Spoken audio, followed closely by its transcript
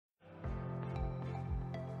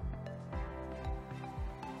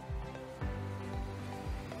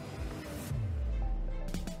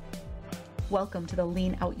Welcome to the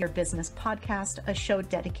Lean Out Your Business podcast, a show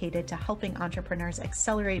dedicated to helping entrepreneurs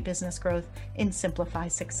accelerate business growth and simplify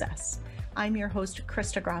success. I'm your host,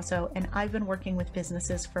 Krista Grasso, and I've been working with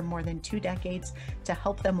businesses for more than 2 decades to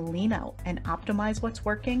help them lean out and optimize what's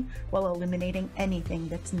working while eliminating anything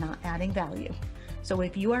that's not adding value. So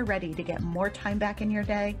if you are ready to get more time back in your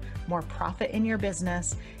day, more profit in your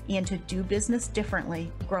business, and to do business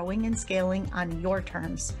differently, growing and scaling on your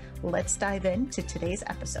terms, let's dive into today's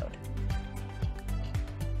episode.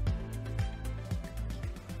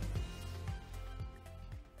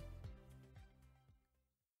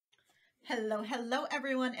 Hello,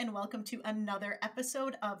 everyone, and welcome to another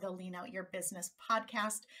episode of the Lean Out Your Business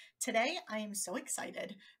podcast. Today, I am so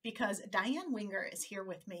excited because Diann Wingert is here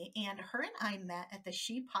with me, and her and I met at the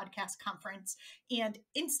She Podcast Conference, and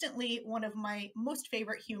instantly one of my most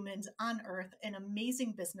favorite humans on earth, an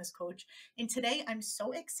amazing business coach. And today, I'm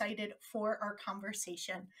so excited for our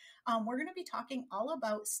conversation. We're going to be talking all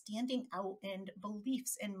about standing out and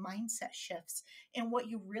beliefs and mindset shifts and what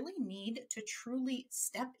you really need to truly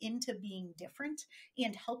step into being different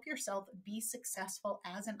and help yourself be successful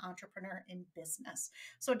as an entrepreneur in business.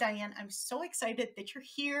 So Diann, I'm so excited that you're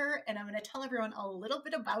here, and I'm going to tell everyone a little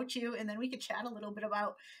bit about you, and then we could chat a little bit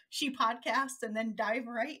about She Podcast and then dive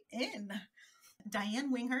right in. Diann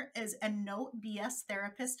Wingert is a no BS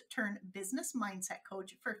therapist turned business mindset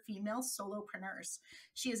coach for female solopreneurs.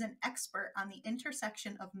 She is an expert on the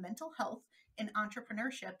intersection of mental health and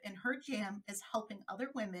entrepreneurship, and her jam is helping other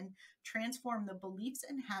women transform the beliefs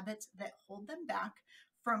and habits that hold them back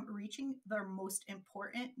from reaching their most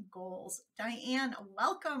important goals. Diann,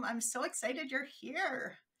 welcome. I'm so excited you're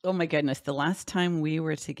here. Oh my goodness. The last time we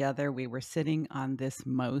were together, we were sitting on this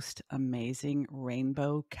most amazing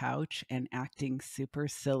rainbow couch and acting super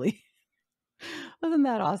silly. Wasn't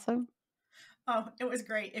that awesome? Oh, it was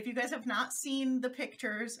great. If you guys have not seen the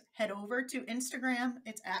pictures, head over to Instagram.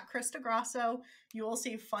 It's at Krista Grasso. You will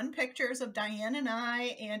see fun pictures of Diann and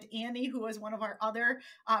I and Annie, who is one of our other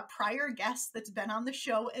prior guests that's been on the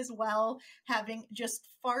show as well, having just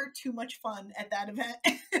far too much fun at that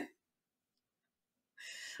event.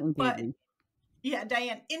 But yeah,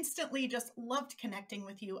 Diann, instantly just loved connecting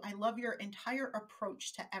with you. I love your entire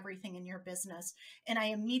approach to everything in your business. And I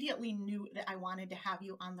immediately knew that I wanted to have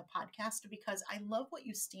you on the podcast because I love what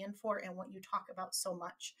you stand for and what you talk about so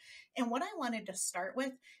much. And what I wanted to start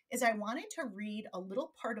with is I wanted to read a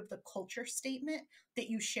little part of the culture statement that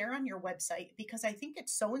you share on your website because I think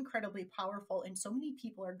it's so incredibly powerful and so many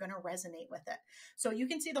people are going to resonate with it. So you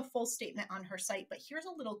can see the full statement on her site, but here's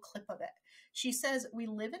a little clip of it. She says, "We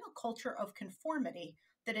live in a culture of conformity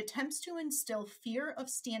that attempts to instill fear of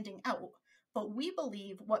standing out, but we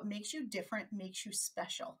believe what makes you different makes you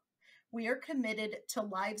special. We are committed to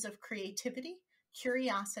lives of creativity,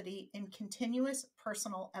 curiosity, and continuous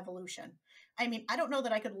personal evolution." I mean, I don't know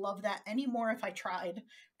that I could love that anymore if I tried.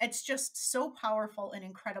 It's just so powerful and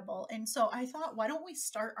incredible. And so I thought, why don't we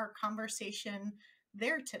start our conversation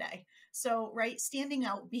there today? So, right, standing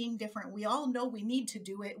out, being different, we all know we need to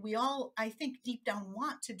do it. We all, I think, deep down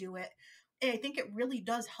want to do it. I think it really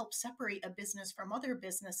does help separate a business from other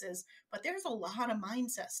businesses, but there's a lot of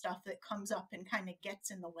mindset stuff that comes up and kind of gets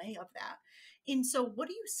in the way of that. And so what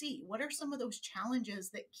do you see? What are some of those challenges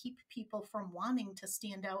that keep people from wanting to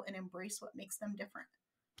stand out and embrace what makes them different?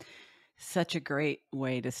 Such a great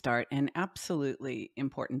way to start, and absolutely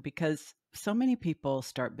important because so many people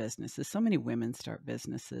start businesses, so many women start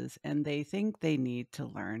businesses, and they think they need to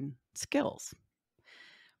learn skills.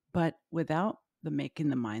 But without making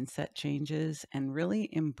the mindset changes and really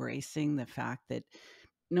embracing the fact that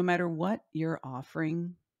no matter what you're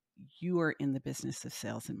offering, you are in the business of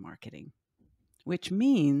sales and marketing, which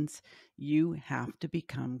means you have to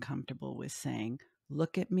become comfortable with saying,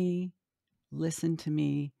 look at me, listen to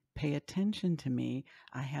me, pay attention to me.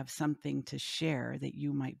 I have something to share that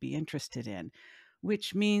you might be interested in,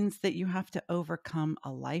 which means that you have to overcome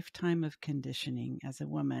a lifetime of conditioning as a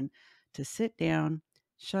woman to sit down,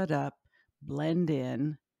 shut up, blend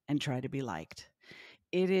in, and try to be liked.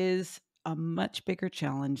 It is a much bigger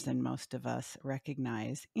challenge than most of us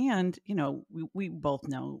recognize. And, you know, we both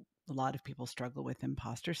know a lot of people struggle with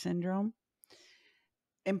imposter syndrome.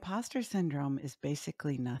 Imposter syndrome is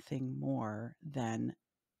basically nothing more than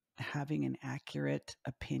having an accurate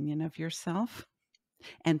opinion of yourself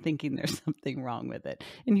and thinking there's something wrong with it.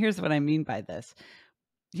 And here's what I mean by this.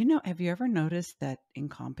 You know, have you ever noticed that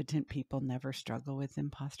incompetent people never struggle with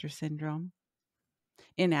imposter syndrome?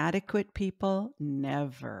 Inadequate people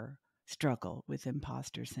never struggle with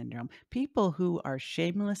imposter syndrome. People who are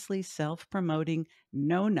shamelessly self-promoting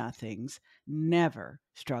know-nothings never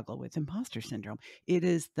struggle with imposter syndrome. It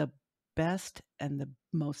is the best and the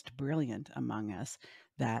most brilliant among us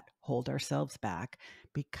that hold ourselves back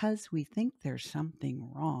because we think there's something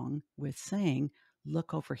wrong with saying,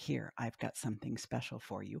 look over here, I've got something special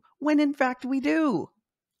for you, when in fact we do.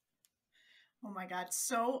 Oh my God,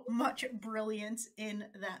 so much brilliance in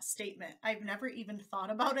that statement. I've never even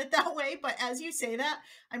thought about it that way, but as you say that,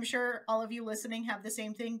 I'm sure all of you listening have the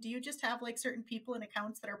same thing. Do you just have like certain people and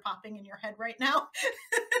accounts that are popping in your head right now?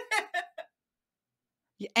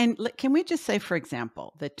 Yeah, and can we just say, for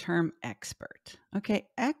example, the term expert? Okay,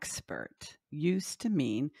 expert used to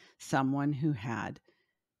mean someone who had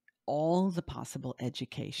all the possible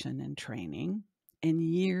education and training and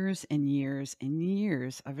years and years and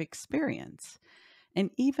years of experience.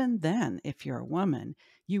 And even then, if you're a woman,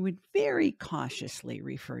 you would very cautiously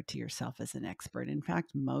refer to yourself as an expert. In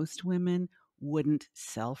fact, most women wouldn't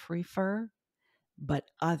self refer,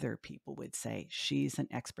 but other people would say she's an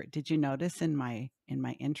expert. Did you notice in my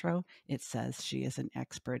intro it says she is an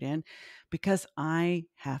expert in, because I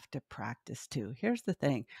have to practice too. Here's the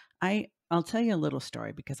thing. I'll tell you a little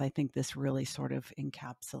story because I think this really sort of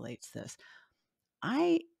encapsulates this.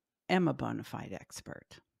 I am a bona fide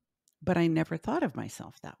expert, but I never thought of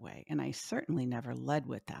myself that way. And I certainly never led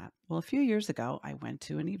with that. Well, a few years ago, I went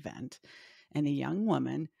to an event and a young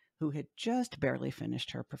woman who had just barely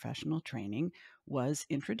finished her professional training was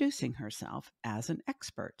introducing herself as an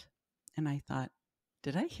expert. And I thought,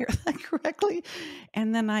 did I hear that correctly?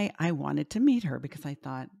 And then I wanted to meet her because I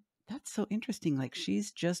thought, that's so interesting. Like,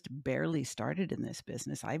 she's just barely started in this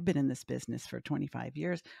business. I've been in this business for 25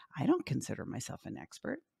 years. I don't consider myself an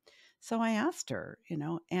expert. So I asked her,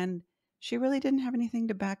 and she really didn't have anything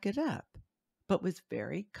to back it up, but was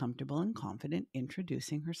very comfortable and confident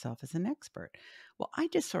introducing herself as an expert. Well, I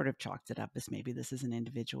just sort of chalked it up as maybe this is an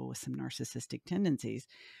individual with some narcissistic tendencies.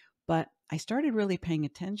 But I started really paying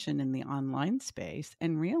attention in the online space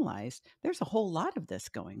and realized there's a whole lot of this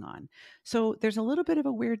going on. So there's a little bit of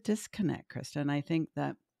a weird disconnect, Krista. And I think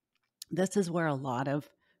that this is where a lot of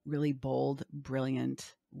really bold,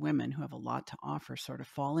 brilliant women who have a lot to offer sort of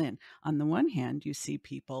fall in. On the one hand, you see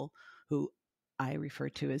people who I refer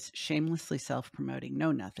to as shamelessly self promoting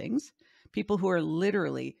know nothings, people who are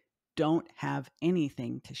literally don't have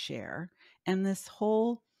anything to share. And this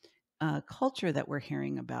whole culture that we're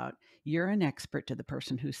hearing about, you're an expert to the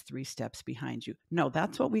person who's 3 steps behind you. No,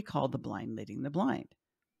 that's what we call the blind leading the blind,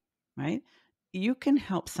 right? You can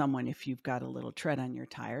help someone if you've got a little tread on your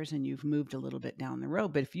tires and you've moved a little bit down the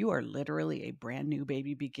road. But if you are literally a brand new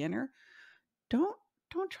baby beginner, don't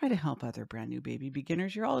don't try to help other brand new baby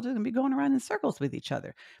beginners. You're all going to be going around in circles with each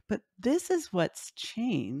other. But this is what's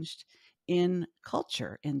changed in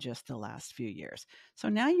culture in just the last few years. So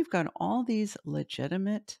now you've got all these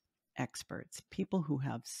legitimate experts, people who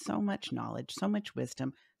have so much knowledge, so much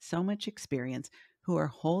wisdom, so much experience, who are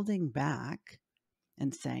holding back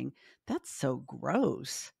and saying, that's so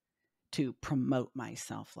gross to promote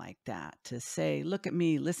myself like that, to say, look at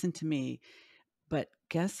me, listen to me. But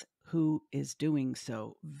guess who is doing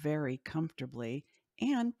so very comfortably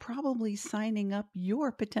and probably signing up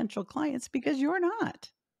your potential clients because you're not?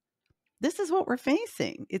 This is what we're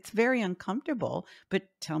facing. It's very uncomfortable, but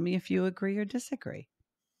tell me if you agree or disagree.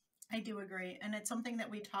 I do agree. And it's something that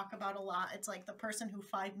we talk about a lot. It's like the person who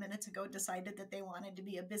 5 minutes ago decided that they wanted to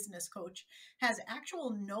be a business coach has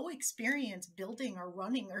actual no experience building or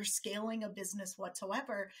running or scaling a business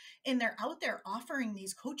whatsoever. And they're out there offering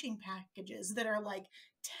these coaching packages that are like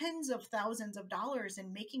tens of thousands of dollars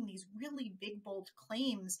and making these really big, bold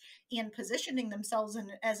claims and positioning themselves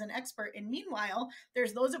as an expert. And meanwhile,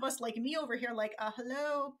 there's those of us like me over here, like,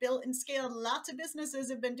 hello, built and scaled lots of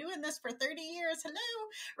businesses, have been doing this for 30 years. Hello,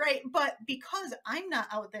 right? But because I'm not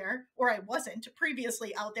out there, or I wasn't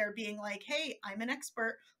previously out there being like, hey, I'm an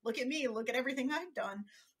expert, look at me, look at everything I've done.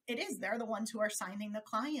 It is, they're the ones who are signing the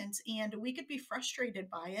clients, and we could be frustrated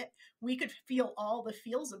by it. We could feel all the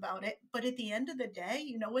feels about it. But at the end of the day,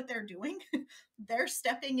 you know what they're doing? They're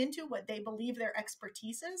stepping into what they believe their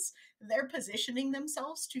expertise is. They're positioning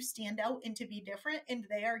themselves to stand out and to be different, and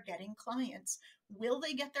they are getting clients. Will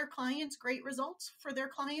they get their clients great results for their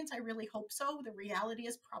clients? I really hope so. The reality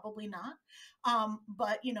is probably not.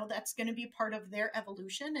 But you know, that's going to be part of their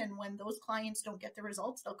evolution. And when those clients don't get the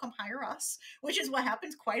results, they'll come hire us, which is what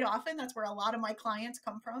happens quite often. That's where a lot of my clients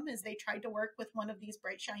come from, is they tried to work with one of these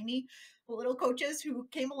bright, shiny little coaches who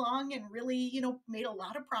came along and really, you know, made a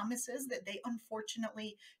lot of promises that they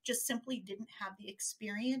unfortunately just simply didn't have the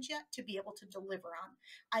experience yet to be able to deliver on.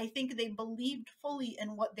 I think they believed fully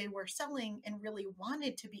in what they were selling and really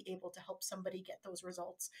wanted to be able to help somebody get those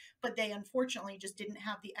results, but they unfortunately just didn't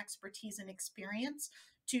have the expertise and experience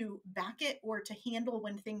to back it or to handle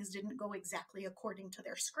when things didn't go exactly according to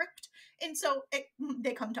their script. And so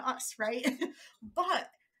they come to us, right? But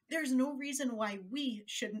there's no reason why we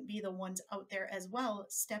shouldn't be the ones out there as well,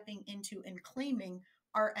 stepping into and claiming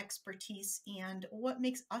our expertise and what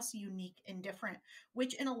makes us unique and different,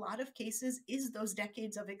 which in a lot of cases is those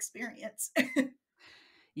decades of experience.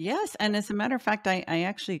 Yes. And as a matter of fact, I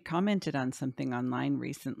actually commented on something online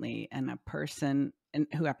recently, and a person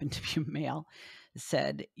who happened to be a male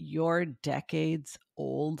said, "Your decades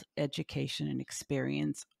old education and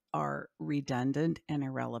experience are redundant and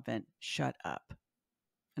irrelevant. Shut up."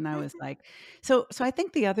 And I was like, so I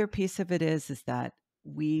think the other piece of it is that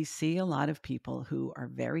we see a lot of people who are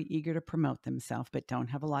very eager to promote themselves, but don't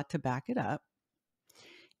have a lot to back it up.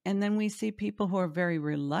 And then we see people who are very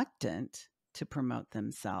reluctant to promote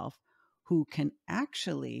themselves, who can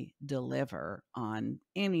actually deliver on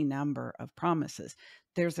any number of promises.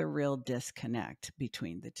 There's a real disconnect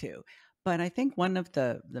between the two. But I think one of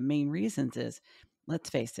the main reasons is, let's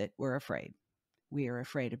face it, we're afraid. We are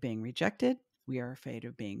afraid of being rejected. We are afraid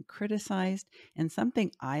of being criticized. And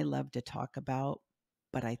something I love to talk about,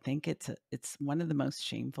 but I think it's one of the most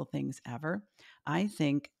shameful things ever. I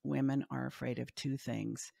think women are afraid of two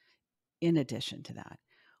things in addition to that.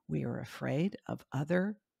 We are afraid of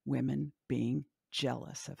other women being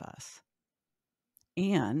jealous of us.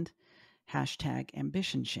 And hashtag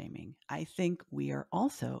ambition shaming. I think we are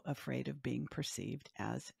also afraid of being perceived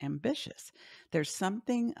as ambitious. There's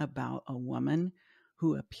something about a woman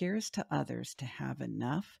who appears to others to have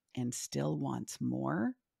enough and still wants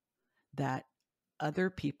more that other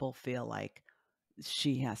people feel like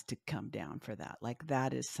she has to come down for that. Like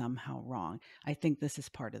that is somehow wrong. I think this is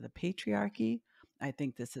part of the patriarchy. I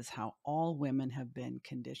think this is how all women have been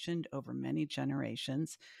conditioned over many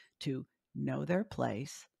generations to know their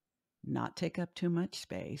place, not take up too much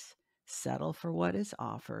space, settle for what is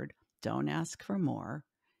offered, don't ask for more.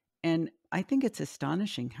 And I think it's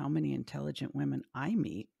astonishing how many intelligent women I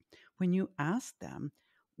meet when you ask them,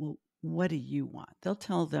 well, what do you want? They'll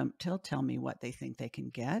tell me what they think they can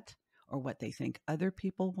get or what they think other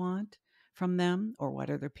people want from them or what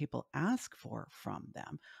other people ask for from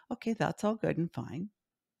them. Okay, that's all good and fine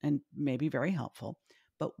and maybe very helpful,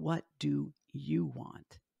 but what do you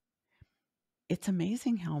want? It's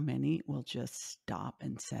amazing how many will just stop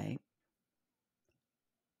and say,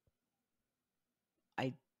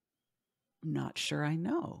 I'm not sure I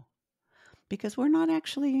know, because we're not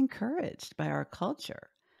actually encouraged by our culture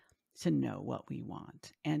to know what we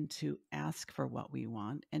want and to ask for what we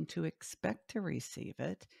want and to expect to receive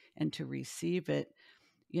it and to receive it,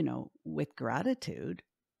 with gratitude.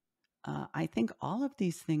 I think all of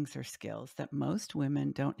these things are skills that most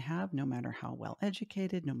women don't have, no matter how well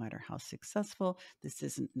educated, no matter how successful. This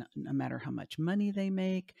isn't no matter how much money they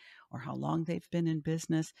make or how long they've been in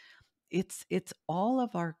business. It's all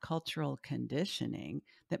of our cultural conditioning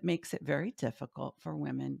that makes it very difficult for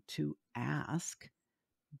women to ask,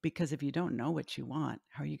 because if you don't know what you want,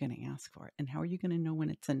 how are you going to ask for it? And how are you going to know when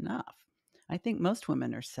it's enough? I think most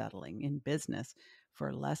women are settling in business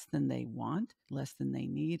for less than they want, less than they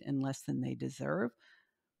need, and less than they deserve.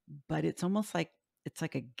 But it's almost like it's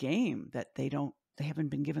like a game that they haven't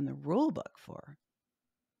been given the rule book for.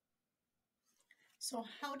 So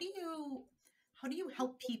how do you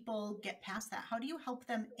help people get past that? How do you help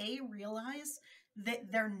them realize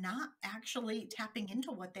that they're not actually tapping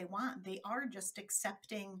into what they want? They are just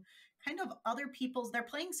accepting kind of other people's, they're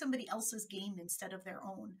playing somebody else's game instead of their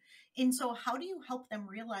own. And so how do you help them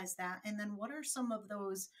realize that? And then what are some of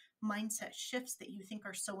those mindset shifts that you think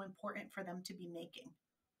are so important for them to be making?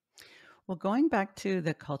 Well, going back to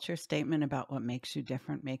the culture statement about what makes you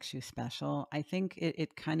different makes you special, I think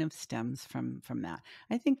it kind of stems from that.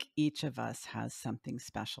 I think each of us has something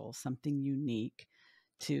special, something unique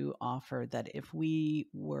to offer, that if we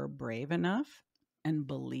were brave enough and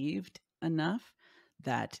believed enough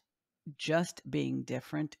that just being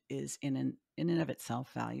different is in and of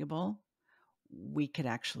itself valuable, we could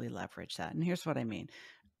actually leverage that. And here's what I mean.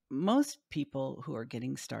 Most people who are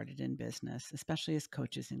getting started in business, especially as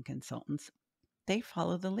coaches and consultants, they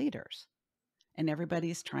follow the leaders. And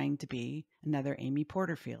everybody's trying to be another Amy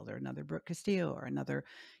Porterfield or another Brooke Castillo or another,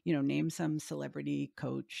 name some celebrity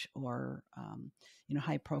coach or,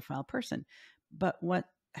 high profile person. But what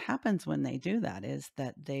happens when they do that is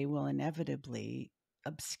that they will inevitably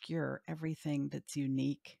obscure everything that's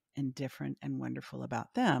unique and different and wonderful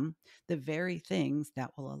about them, the very things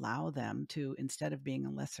that will allow them to, instead of being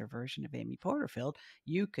a lesser version of Amy Porterfield,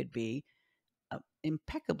 you could be an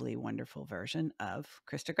impeccably wonderful version of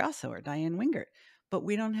Krista Grasso or Diann Wingert. But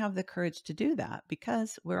we don't have the courage to do that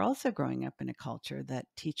because we're also growing up in a culture that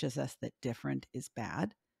teaches us that different is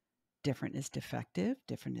bad, different is defective,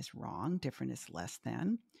 different is wrong, different is less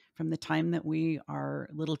than from the time that we are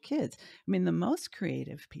little kids. I mean, the most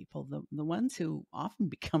creative people, the ones who often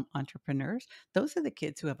become entrepreneurs, those are the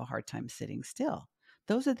kids who have a hard time sitting still.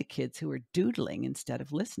 Those are the kids who are doodling instead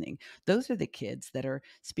of listening. Those are the kids that are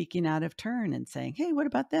speaking out of turn and saying, hey, what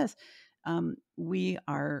about this? We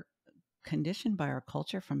are conditioned by our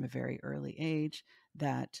culture from a very early age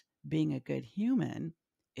that being a good human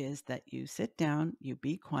is that you sit down, you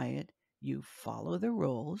be quiet, you follow the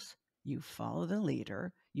rules, you follow the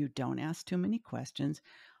leader, you don't ask too many questions.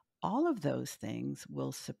 All of those things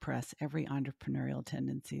will suppress every entrepreneurial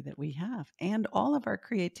tendency that we have and all of our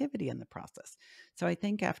creativity in the process. So I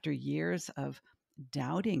think after years of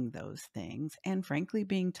doubting those things and frankly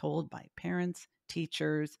being told by parents,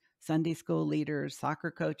 teachers, Sunday school leaders,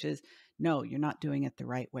 soccer coaches, no, you're not doing it the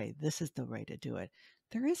right way. This is the way to do it.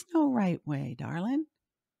 There is no right way, darling.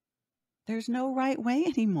 There's no right way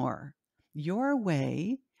anymore. Your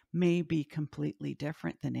way may be completely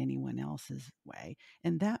different than anyone else's way.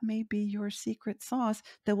 And that may be your secret sauce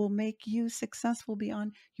that will make you successful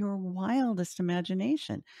beyond your wildest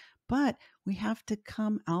imagination. But we have to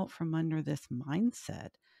come out from under this mindset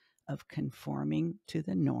of conforming to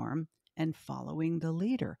the norm and following the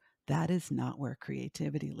leader. That is not where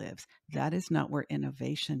creativity lives. That is not where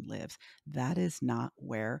innovation lives. That is not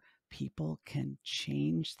where people can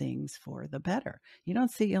change things for the better. You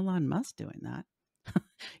don't see Elon Musk doing that.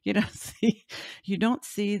 you don't see you don't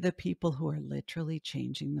see the people who are literally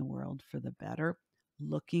changing the world for the better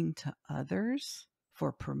looking to others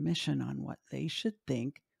for permission on what they should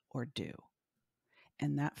think or do.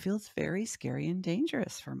 And that feels very scary and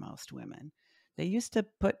dangerous for most women. They used to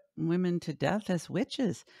put women to death as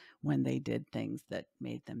witches when they did things that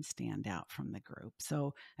made them stand out from the group.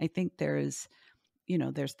 So I think there's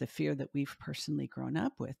the fear that we've personally grown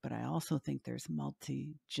up with, but I also think there's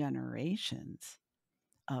multi generations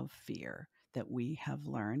of fear that we have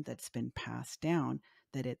learned that's been passed down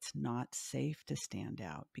that it's not safe to stand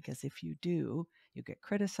out because if you do, you'll get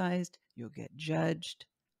criticized, you'll get judged,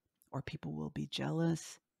 or people will be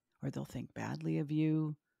jealous, or they'll think badly of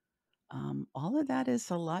you. All of that is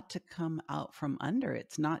a lot to come out from under.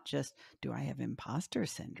 It's not just, do I have imposter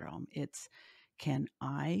syndrome? It's, can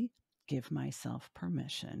I give myself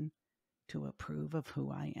permission to approve of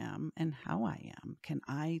who I am and how I am? Can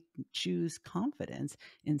I choose confidence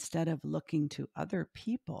instead of looking to other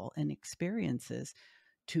people and experiences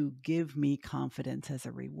to give me confidence as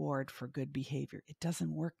a reward for good behavior? It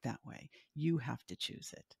doesn't work that way. You have to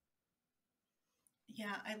choose it.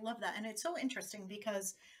 Yeah, I love that. And it's so interesting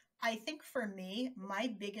because I think for me,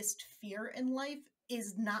 my biggest fear in life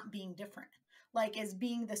is not being different. Like as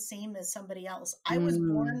being the same as somebody else. I was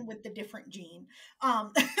Mm. born with the different gene.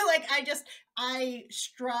 I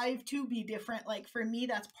strive to be different. Like for me,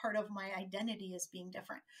 that's part of my identity is being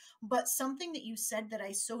different. But something that you said that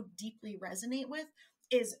I so deeply resonate with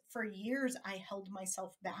is for years I held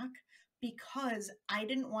myself back because I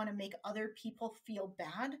didn't want to make other people feel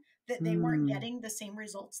bad that they weren't Mm. getting the same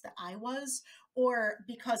results that I was, or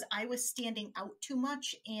because I was standing out too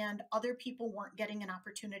much and other people weren't getting an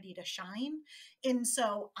opportunity to shine. And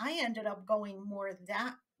so I ended up going more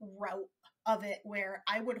that route of it where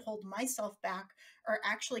I would hold myself back or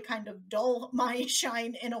actually kind of dull my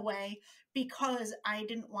shine in a way because I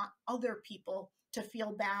didn't want other people to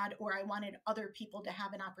feel bad or I wanted other people to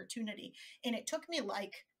have an opportunity. And it took me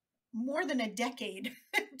like more than a decade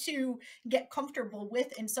to get comfortable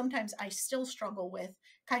with. And sometimes I still struggle with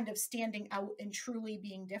kind of standing out and truly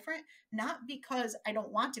being different, not because I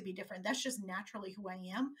don't want to be different. That's just naturally who I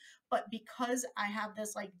am, but because I have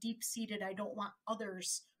this like deep seated, I don't want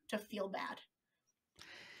others to feel bad.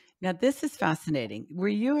 Now, this is fascinating. Were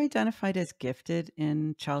you identified as gifted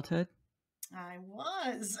in childhood? I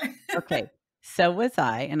was. Okay. So was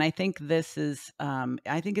I. And I think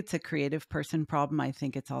I think it's a creative person problem. I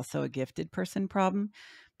think it's also a gifted person problem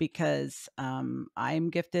because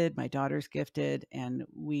I'm gifted, my daughter's gifted, and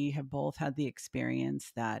we have both had the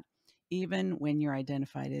experience that even when you're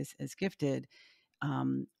identified as gifted,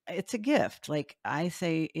 it's a gift. Like I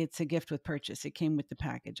say, it's a gift with purchase. It came with the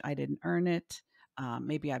package. I didn't earn it.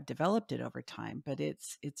 Maybe I've developed it over time, but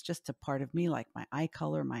it's just a part of me, like my eye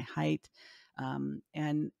color, my height,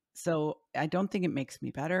 and so I don't think it makes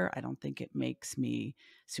me better. I don't think it makes me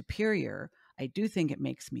superior. I do think it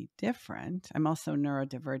makes me different. I'm also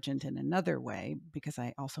neurodivergent in another way because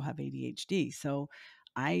I also have ADHD. So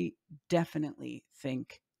I definitely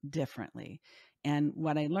think differently. And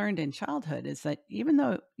what I learned in childhood is that even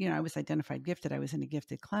though, I was identified gifted, I was in a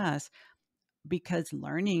gifted class, because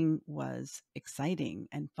learning was exciting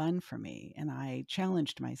and fun for me. And I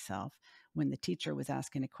challenged myself when the teacher was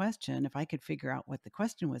asking a question. If I could figure out what the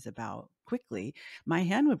question was about quickly, my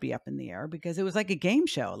hand would be up in the air because it was like a game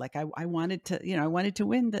show. Like I wanted to, I wanted to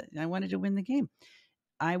win the game.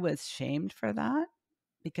 I was shamed for that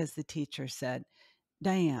because the teacher said,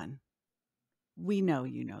 Diann, we know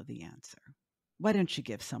you know the answer. Why don't you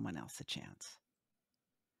give someone else a chance?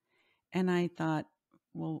 And I thought,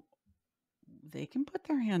 well, they can put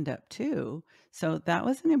their hand up too. So that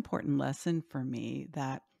was an important lesson for me,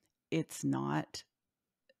 that it's not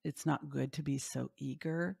it's not good to be so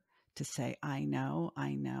eager to say, I know,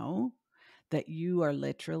 that you are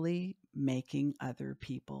literally making other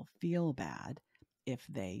people feel bad if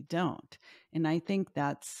they don't. And I think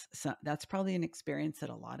that's probably an experience that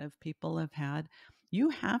a lot of people have had. You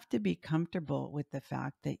have to be comfortable with the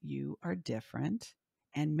fact that you are different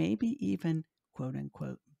and maybe even quote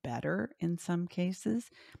unquote better in some cases,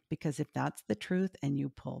 because if that's the truth and you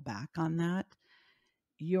pull back on that,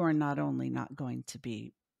 you are not only not going to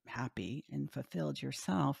be happy and fulfilled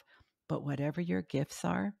yourself, but whatever your gifts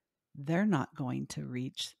are, they're not going to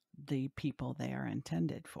reach the people they are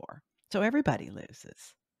intended for. So everybody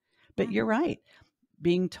loses. But you're Mm-hmm. right.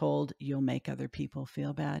 Being told you'll make other people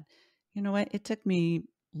feel bad, you know what? It took me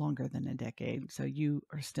longer than a decade. So you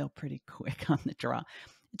are still pretty quick on the draw.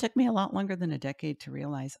 It took me a lot longer than a decade to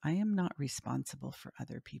realize I am not responsible for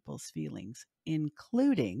other people's feelings,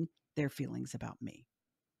 including their feelings about me.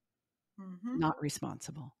 Mm-hmm. Not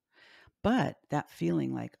responsible. But that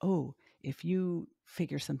feeling like, oh, if you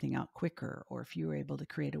figure something out quicker, or if you were able to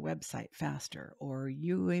create a website faster, or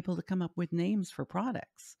you were able to come up with names for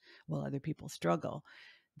products while other people struggle,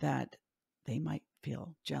 that they might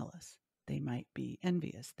feel jealous. They might be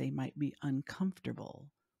envious. They might be uncomfortable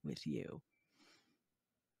with you.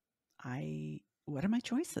 What are my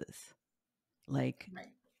choices? Like,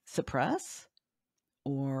 Right. suppress,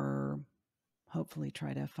 or hopefully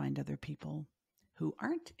try to find other people who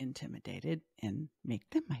aren't intimidated and make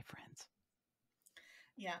them my friends.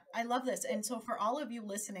 Yeah, I love this. And so, for all of you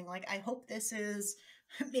listening, like, I hope this is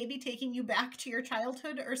maybe taking you back to your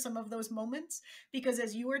childhood or some of those moments. Because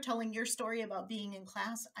as you were telling your story about being in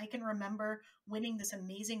class, I can remember winning this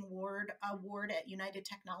amazing award at United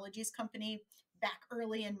Technologies Company back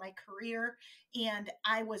early in my career. And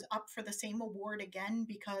I was up for the same award again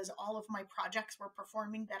because all of my projects were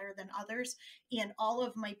performing better than others. And all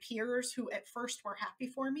of my peers who at first were happy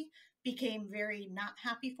for me became very not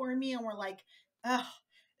happy for me and were like, oh,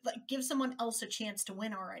 like give someone else a chance to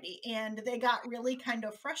win already. And they got really kind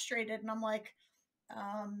of frustrated. And I'm like,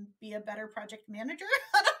 be a better project manager.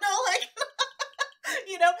 I don't know, like,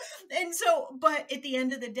 you know? And so, but at the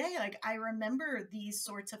end of the day, like I remember these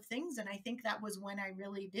sorts of things. And I think that was when I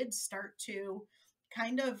really did start to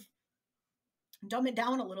kind of dumb it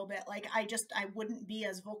down a little bit. Like I wouldn't be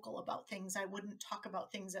as vocal about things. I wouldn't talk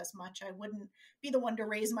about things as much. I wouldn't be the one to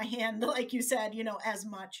raise my hand, like you said, as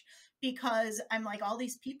much, because I'm like, all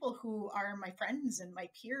these people who are my friends and my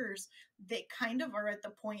peers, they kind of are at the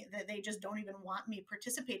point that they just don't even want me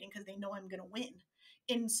participating because they know I'm going to win.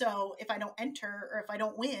 And so if I don't enter or if I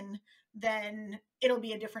don't win, then it'll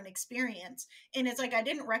be a different experience. And it's like I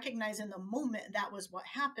didn't recognize in the moment that was what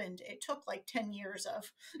happened. It took like 10 years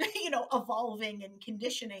of evolving and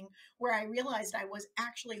conditioning where I realized I was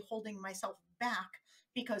actually holding myself back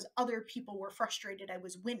because other people were frustrated I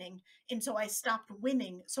was winning. And so I stopped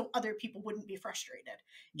winning so other people wouldn't be frustrated.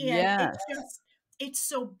 And Yes. it's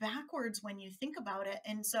so backwards when you think about it.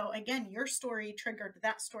 And so again, your story triggered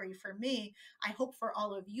that story for me. I hope for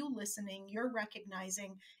all of you listening, you're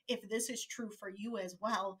recognizing if this is true for you as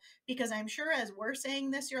well, because I'm sure as we're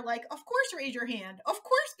saying this, you're like, of course, raise your hand. Of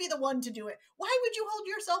course, be the one to do it. Why would you hold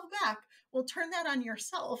yourself back? Well, turn that on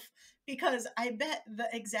yourself, because I bet the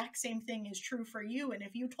exact same thing is true for you. And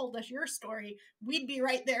if you told us your story, we'd be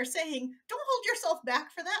right there saying, don't hold yourself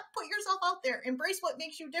back for that. Put yourself out there. Embrace what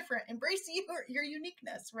makes you different. Embrace your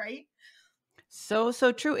uniqueness, right? So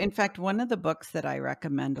true. In fact, one of the books that I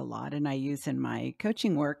recommend a lot and I use in my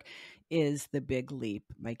coaching work is The Big Leap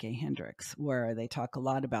by Gay Hendricks, where they talk a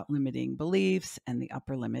lot about limiting beliefs and the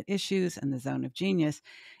upper limit issues and the zone of genius.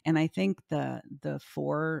 And I think the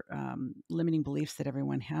four limiting beliefs that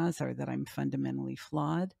everyone has are that I'm fundamentally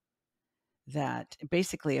flawed, that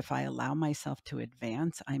basically if I allow myself to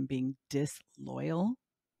advance, I'm being disloyal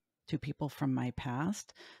to people from my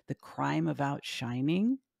past, the crime of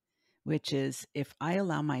outshining, which is if I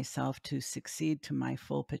allow myself to succeed to my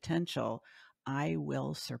full potential, I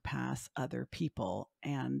will surpass other people.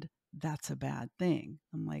 And that's a bad thing.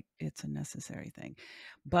 I'm like, it's a necessary thing.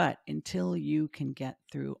 But until you can get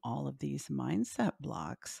through all of these mindset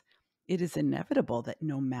blocks, it is inevitable that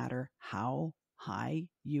no matter how high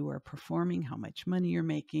you are performing, how much money you're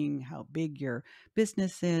making, how big your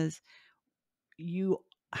business is, you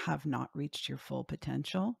have not reached your full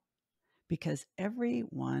potential, because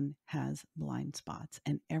everyone has blind spots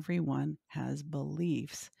and everyone has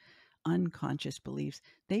beliefs, unconscious beliefs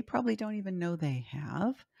they probably don't even know they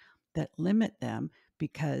have, that limit them,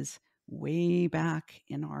 because way back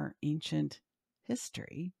in our ancient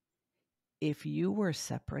history, if you were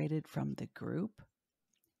separated from the group,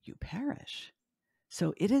 you perish.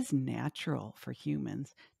 So it is natural for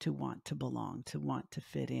humans to want to belong, to want to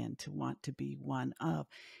fit in, to want to be one of.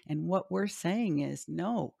 And what we're saying is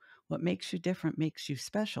no, what makes you different makes you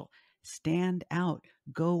special. Stand out,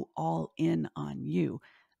 go all in on you.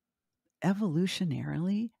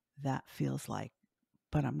 Evolutionarily, that feels like,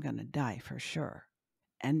 but I'm going to die for sure.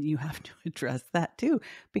 And you have to address that too,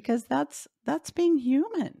 because that's being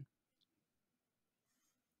human.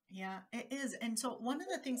 Yeah, it is. And so, one of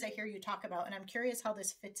the things I hear you talk about, and I'm curious how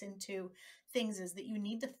this fits into things, is that you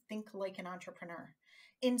need to think like an entrepreneur.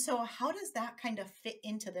 And so, how does that kind of fit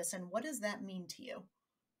into this? And what does that mean to you?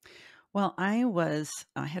 Well, I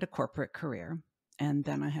had a corporate career, and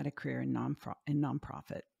then I had a career in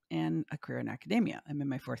nonprofit and a career in academia. I'm in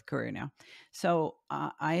my fourth career now. So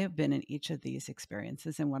I have been in each of these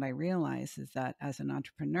experiences. And what I realize is that as an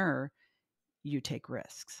entrepreneur, you take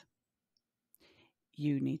risks.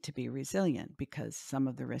 You need to be resilient, because some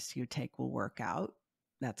of the risks you take will work out.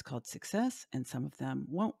 That's called success, and some of them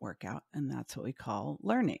won't work out. And that's what we call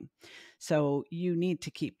learning. So you need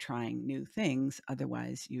to keep trying new things.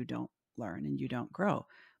 Otherwise, you don't learn and you don't grow.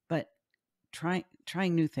 But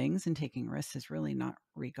trying new things and taking risks is really not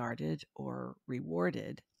regarded or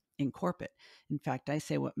rewarded in corporate. In fact, I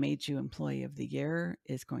say what made you employee of the year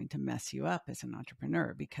is going to mess you up as an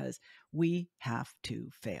entrepreneur, because we have to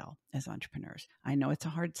fail as entrepreneurs. I know it's a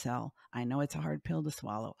hard sell. I know it's a hard pill to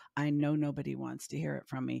swallow. I know nobody wants to hear it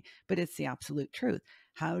from me, but it's the absolute truth.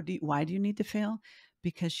 Why do you need to fail?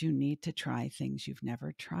 Because you need to try things you've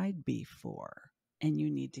never tried before. And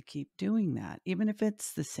you need to keep doing that. Even if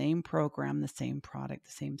it's the same program, the same product,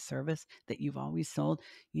 the same service that you've always sold,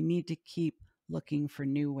 you need to keep looking for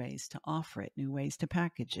new ways to offer it, new ways to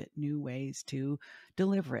package it, new ways to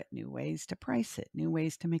deliver it, new ways to price it, new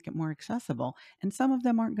ways to make it more accessible. And some of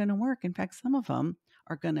them aren't going to work. In fact, some of them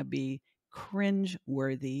are going to be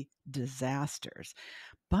cringe-worthy disasters.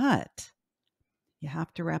 But you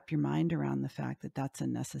have to wrap your mind around the fact that that's a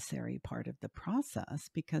necessary part of the process,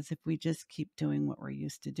 because if we just keep doing what we're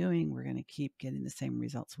used to doing, we're going to keep getting the same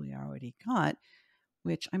results we already got,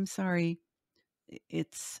 which, I'm sorry,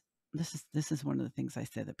 it's this is one of the things I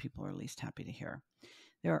say that people are least happy to hear.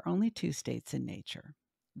 There are only two states in nature: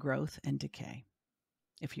 growth and decay.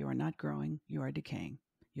 If you are not growing, you are decaying.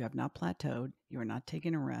 You have not plateaued, you are not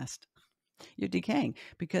taking a rest, you're decaying,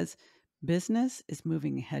 because business is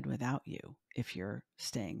moving ahead without you if you're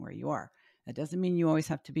staying where you are. That doesn't mean you always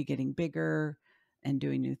have to be getting bigger and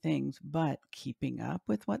doing new things, but keeping up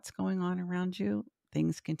with what's going on around you,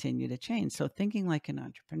 things continue to change. So thinking like an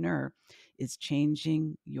entrepreneur is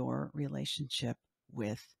changing your relationship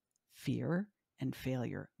with fear and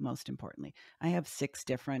failure, most importantly. I have 6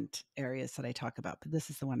 different areas that I talk about, but this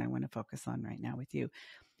is the one I want to focus on right now with you.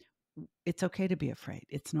 It's okay to be afraid.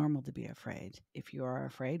 It's normal to be afraid. If you are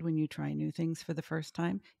afraid when you try new things for the first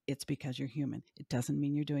time, it's because you're human. It doesn't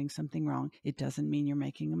mean you're doing something wrong. It doesn't mean you're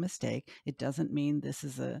making a mistake. It doesn't mean this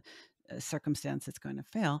is a circumstance that's going to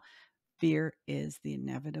fail. Fear is the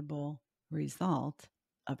inevitable result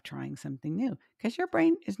of trying something new, because your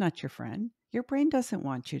brain is not your friend. Your brain doesn't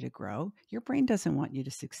want you to grow. Your brain doesn't want you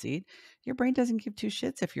to succeed. Your brain doesn't give two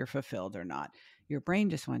shits if you're fulfilled or not. Your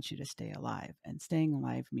brain just wants you to stay alive. And staying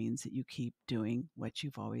alive means that you keep doing what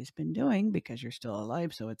you've always been doing, because you're still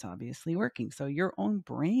alive. So it's obviously working. So your own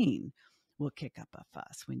brain will kick up a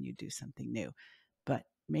fuss when you do something new. But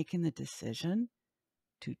making the decision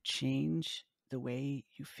to change the way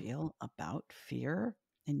you feel about fear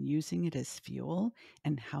and using it as fuel,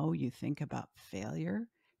 and how you think about failure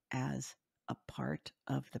as a part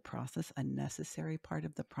of the process, a necessary part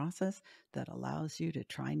of the process that allows you to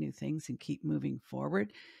try new things and keep moving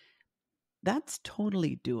forward, that's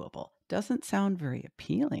totally doable. Doesn't sound very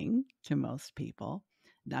appealing to most people.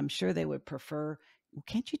 I'm sure they would prefer, well,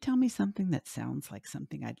 can't you tell me something that sounds like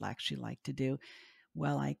something I'd actually like to do?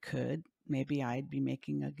 Well, I could. Maybe I'd be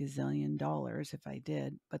making a gazillion dollars if I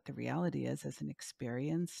did. But the reality is, as an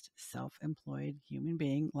experienced, self employed human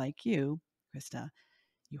being like you, Krista,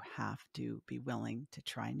 you have to be willing to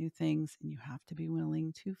try new things, and you have to be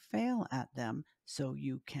willing to fail at them so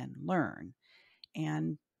you can learn.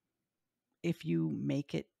 And if you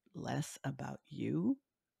make it less about you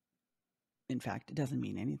In fact, it doesn't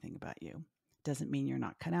mean anything about you. Doesn't mean you're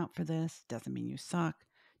not cut out for this. Doesn't mean you suck.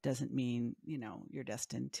 Doesn't mean, you're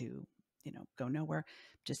destined to, go nowhere.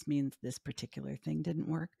 Just means this particular thing didn't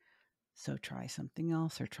work. So try something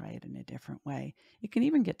else or try it in a different way. It can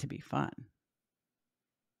even get to be fun,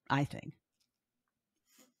 I think.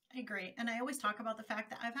 I agree. And I always talk about the fact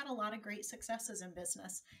that I've had a lot of great successes in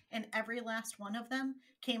business, and every last one of them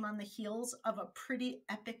came on the heels of a pretty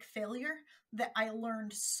epic failure that I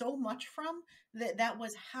learned so much from, that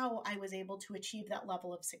was how I was able to achieve that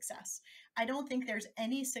level of success. I don't think there's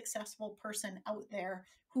any successful person out there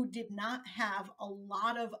who did not have a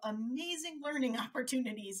lot of amazing learning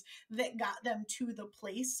opportunities that got them to the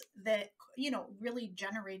place that, really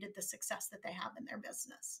generated the success that they have in their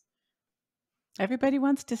business. Everybody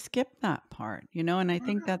wants to skip that part, and I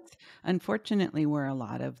think Mhm. that's unfortunately where a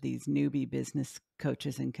lot of these newbie business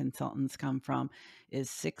coaches and consultants come from is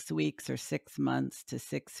 6 weeks or 6 months to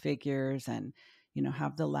 6 figures and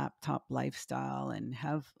have the laptop lifestyle and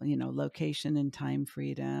have, location and time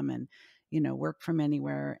freedom and work from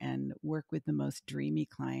anywhere and work with the most dreamy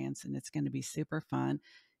clients and it's going to be super fun.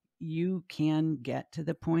 You can get to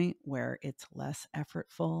the point where it's less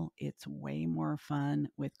effortful. It's way more fun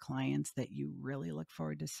with clients that you really look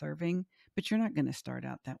forward to serving, but you're not going to start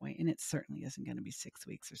out that way. And it certainly isn't going to be 6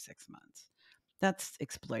 weeks or 6 months. That's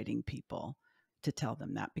exploiting people to tell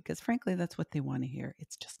them that because, frankly, that's what they want to hear.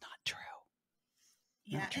 It's just not true.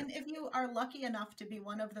 Yeah, Not true. and if you are lucky enough to be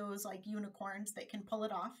one of those like unicorns that can pull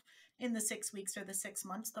it off in the 6 weeks or the 6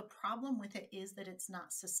 months, the problem with it is that it's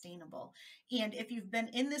not sustainable. And if you've been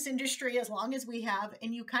in this industry as long as we have,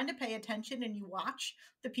 and you kind of pay attention and you watch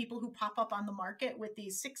the people who pop up on the market with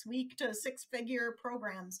these 6 week to 6 figure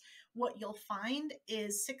programs, what you'll find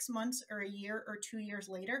is 6 months or a year or 2 years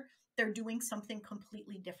later, they're doing something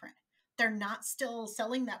completely different. They're not still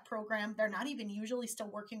selling that program. They're not even usually still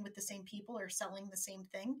working with the same people or selling the same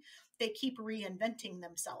thing. They keep reinventing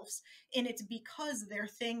themselves. And it's because their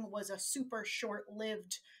thing was a super short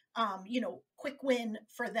lived, quick win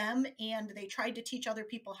for them. And they tried to teach other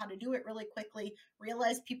people how to do it really quickly,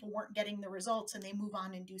 realized people weren't getting the results, and they move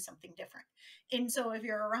on and do something different. And so if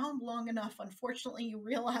you're around long enough, unfortunately, you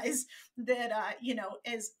realize that,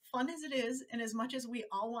 as fun as it is, and as much as we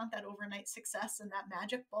all want that overnight success and that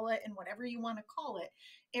magic bullet and whatever you want to call it,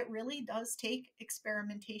 it really does take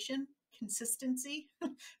experimentation, consistency,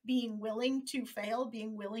 being willing to fail,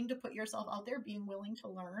 being willing to put yourself out there, being willing to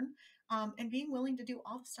learn, and being willing to do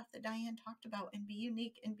all the stuff that Diann talked about and be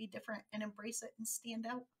unique and be different and embrace it and stand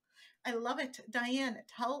out. I love it. Diann,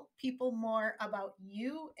 tell people more about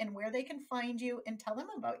you and where they can find you, and tell them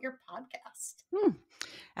about your podcast. Hmm.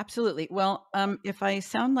 Absolutely. Well, if I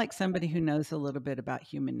sound like somebody who knows a little bit about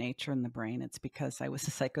human nature and the brain, it's because I was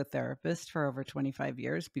a psychotherapist for over 25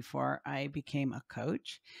 years before I became a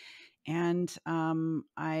coach. And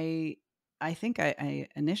I think I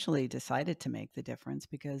initially decided to make the difference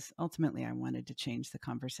because ultimately I wanted to change the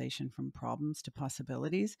conversation from problems to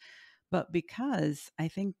possibilities. But because I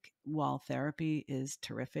think while therapy is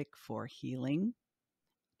terrific for healing,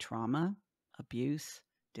 trauma, abuse,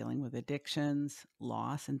 dealing with addictions,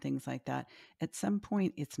 loss, and things like that, at some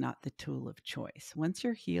point, it's not the tool of choice. Once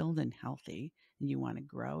you're healed and healthy and you want to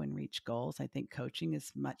grow and reach goals, I think coaching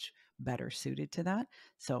is much better suited to that.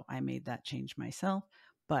 So I made that change myself.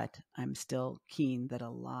 But I'm still keen that a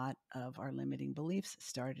lot of our limiting beliefs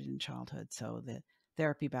started in childhood. So the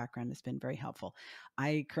therapy background has been very helpful.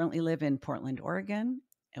 I currently live in Portland, Oregon,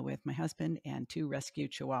 with my husband and 2 rescue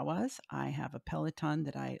chihuahuas. I have a Peloton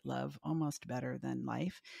that I love almost better than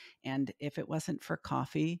life. And if it wasn't for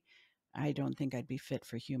coffee, I don't think I'd be fit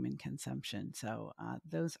for human consumption. So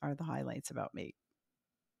those are the highlights about me.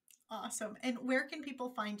 Awesome. And where can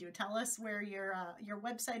people find you? Tell us where your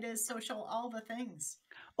website is, social, all the things.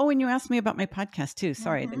 Oh, and you asked me about my podcast too.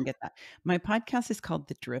 Sorry, I Mm-hmm. didn't get that. My podcast is called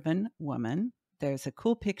The Driven Woman. There's a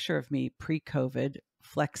cool picture of me pre-COVID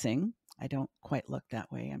flexing. I don't quite look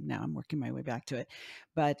that way. I'm working my way back to it.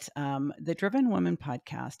 But the Driven Woman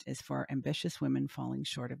podcast is for ambitious women falling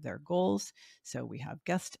short of their goals. So we have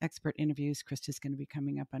guest expert interviews. Krista's going to be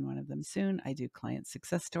coming up on one of them soon. I do client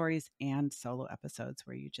success stories and solo episodes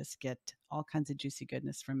where you just get all kinds of juicy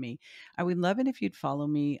goodness from me. I would love it if you'd follow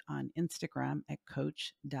me on Instagram at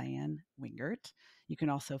Coach Diann Wingert. You can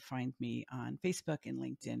also find me on Facebook and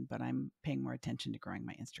LinkedIn, but I'm paying more attention to growing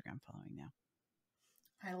my Instagram following now.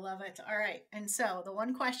 I love it. All right. And so the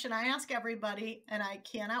one question I ask everybody, and I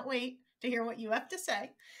cannot wait to hear what you have to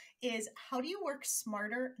say, is how do you work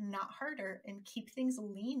smarter, not harder, and keep things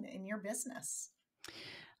lean in your business?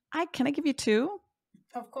 Can I give you 2?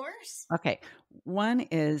 Of course. Okay. One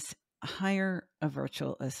is hire a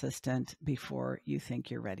virtual assistant before you think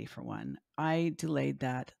you're ready for one. I delayed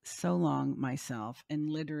that so long myself, and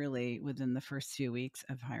literally within the first few weeks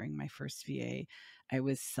of hiring my first VA, I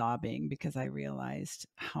was sobbing because I realized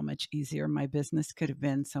how much easier my business could have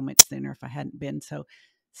been so much sooner if I hadn't been so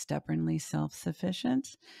stubbornly self-sufficient.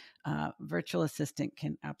 Virtual assistant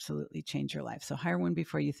can absolutely change your life. So hire one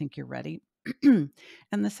before you think you're ready. And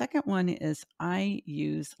the second one is I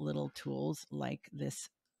use little tools like this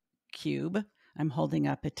cube. I'm holding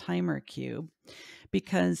up a timer cube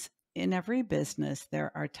because in every business,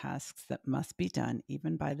 there are tasks that must be done,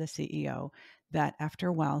 even by the CEO, that after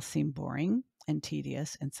a while seem boring and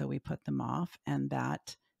tedious. And so we put them off, and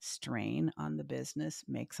that strain on the business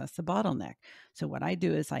makes us a bottleneck. So what I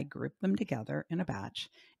do is I group them together in a batch,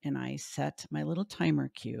 and I set my little timer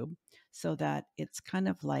cube so that it's kind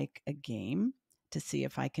of like a game to see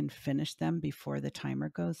if I can finish them before the timer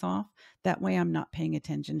goes off. That way I'm not paying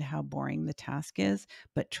attention to how boring the task is,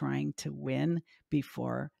 but trying to win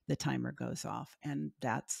before the timer goes off. And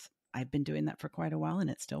I've been doing that for quite a while, and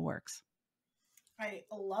it still works. I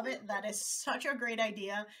love it. That is such a great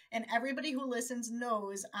idea. And everybody who listens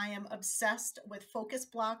knows I am obsessed with focus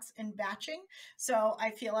blocks and batching. So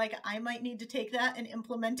I feel like I might need to take that and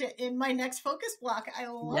implement it in my next focus block. I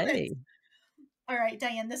love it. All right,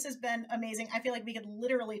 Diann, this has been amazing. I feel like we could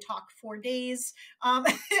literally talk for days. I'm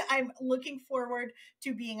looking forward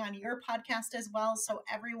to being on your podcast as well. So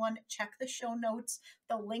everyone check the show notes.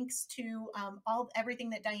 The links to everything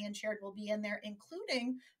that Diann shared will be in there,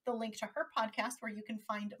 including the link to her podcast where you can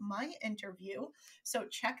find my interview. So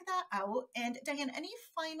check that out. And Diann, any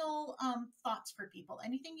final thoughts for people?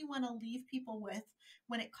 Anything you want to leave people with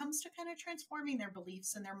when it comes to kind of transforming their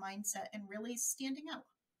beliefs and their mindset and really standing out?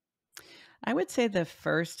 I would say the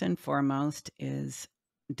first and foremost is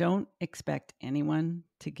don't expect anyone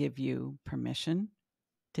to give you permission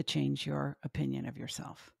to change your opinion of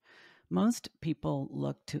yourself. Most people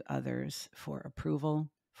look to others for approval,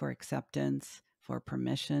 for acceptance, for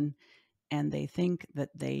permission, and they think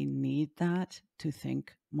that they need that to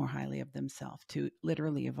think more highly of themselves, to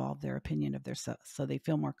literally evolve their opinion of themselves so they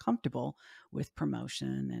feel more comfortable with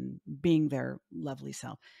promotion and being their lovely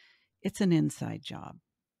self. It's an inside job.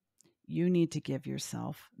 You need to give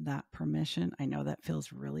yourself that permission. I know that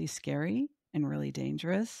feels really scary and really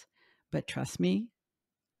dangerous, but trust me,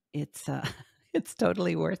 it's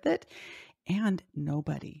totally worth it. And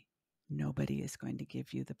nobody is going to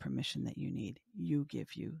give you the permission that you need. You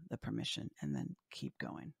give you the permission and then keep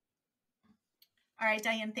going. All right,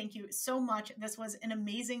 Diann, thank you so much. This was an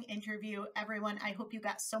amazing interview. Everyone, I hope you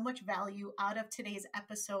got so much value out of today's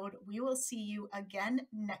episode. We will see you again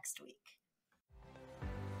next week.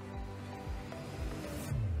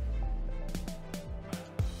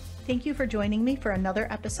 Thank you for joining me for another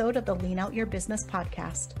episode of the Lean Out Your Business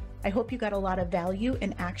podcast. I hope you got a lot of value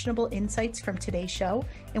and actionable insights from today's show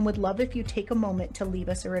and would love if you take a moment to leave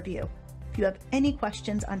us a review. If you have any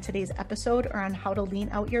questions on today's episode or on how to lean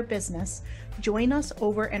out your business, join us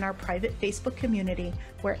over in our private Facebook community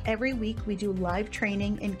where every week we do live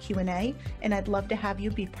training and Q&A, and I'd love to have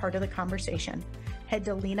you be part of the conversation. Head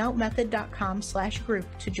to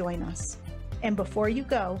leanoutmethod.com/group to join us. And before you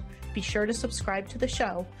go, be sure to subscribe to the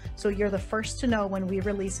show so you're the first to know when we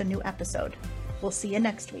release a new episode. We'll see you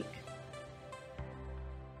next week.